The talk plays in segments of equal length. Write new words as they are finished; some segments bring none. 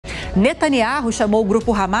Netanyahu chamou o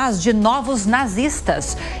grupo Hamas de novos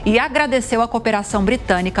nazistas e agradeceu a cooperação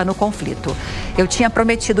britânica no conflito. Eu tinha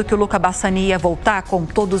prometido que o Luca Bassani ia voltar com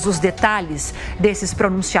todos os detalhes desses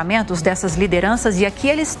pronunciamentos, dessas lideranças, e aqui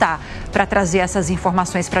ele está para trazer essas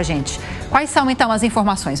informações para a gente. Quais são, então, as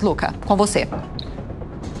informações, Luca? Com você.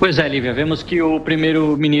 Pois é, Lívia, vemos que o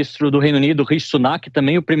primeiro-ministro do Reino Unido, Rishi Sunak, e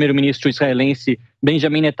também o primeiro-ministro israelense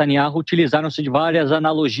Benjamin Netanyahu utilizaram-se de várias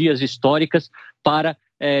analogias históricas para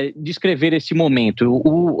descrever esse momento.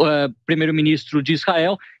 O primeiro-ministro de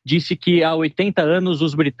Israel disse que há 80 anos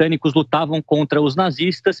os britânicos lutavam contra os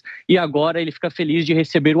nazistas e agora ele fica feliz de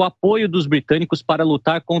receber o apoio dos britânicos para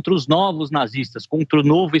lutar contra os novos nazistas, contra o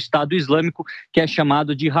novo Estado Islâmico, que é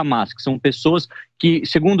chamado de Hamas, que são pessoas que,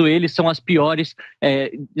 segundo ele, são as piores,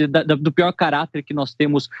 do pior caráter que nós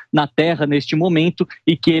temos na Terra neste momento,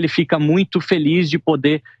 e que ele fica muito feliz de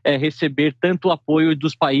poder receber tanto o apoio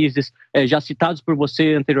dos países já citados por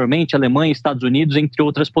você anteriormente, Alemanha, Estados Unidos, entre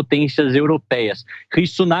outras potências europeias.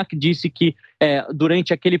 Rishi Sunak disse que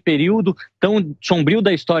durante aquele período tão sombrio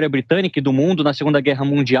da história britânica e do mundo, na Segunda Guerra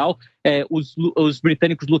Mundial, os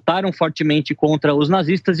britânicos lutaram fortemente contra os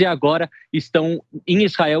nazistas e agora estão em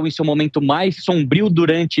Israel em seu momento mais sombrio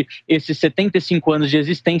durante esses 75 anos de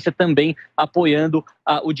existência, também apoiando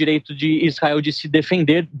o direito de Israel de se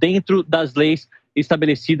defender dentro das leis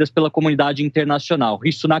estabelecidas pela comunidade internacional.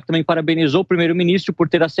 Rishi Sunak também parabenizou o primeiro-ministro por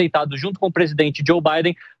ter aceitado, junto com o presidente Joe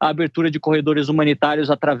Biden, a abertura de corredores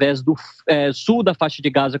humanitários através do sul da faixa de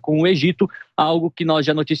Gaza com o Egito, algo que nós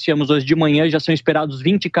já noticiamos hoje de manhã. Já são esperados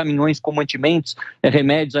 20 caminhões com mantimentos,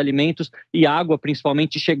 remédios, alimentos e água,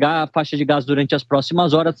 principalmente, chegar à faixa de Gaza durante as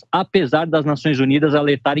próximas horas, apesar das Nações Unidas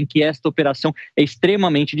alertarem que esta operação é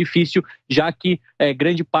extremamente difícil, já que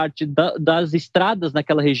grande parte das estradas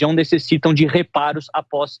naquela região necessitam de reparos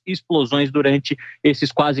após explosões durante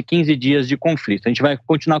esses quase 15 dias de conflito. A gente vai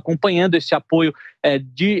continuar acompanhando esse apoio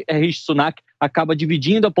de Rishi Sunak. Acaba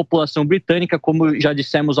dividindo a população britânica, como já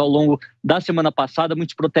dissemos ao longo da semana passada.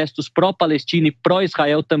 Muitos protestos pró-Palestina e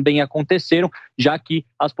pró-Israel também aconteceram, já que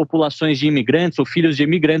as populações de imigrantes ou filhos de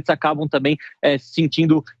imigrantes acabam também se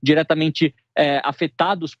sentindo diretamente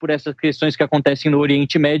afetados por essas questões que acontecem no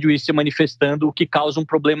Oriente Médio e se manifestando, o que causa um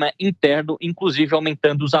problema interno, inclusive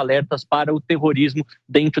aumentando os alertas para o terrorismo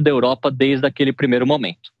dentro da Europa desde aquele primeiro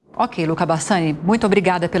momento. Ok, Luca Bassani, muito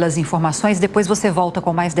obrigada pelas informações. Depois você volta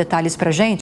com mais detalhes para a gente.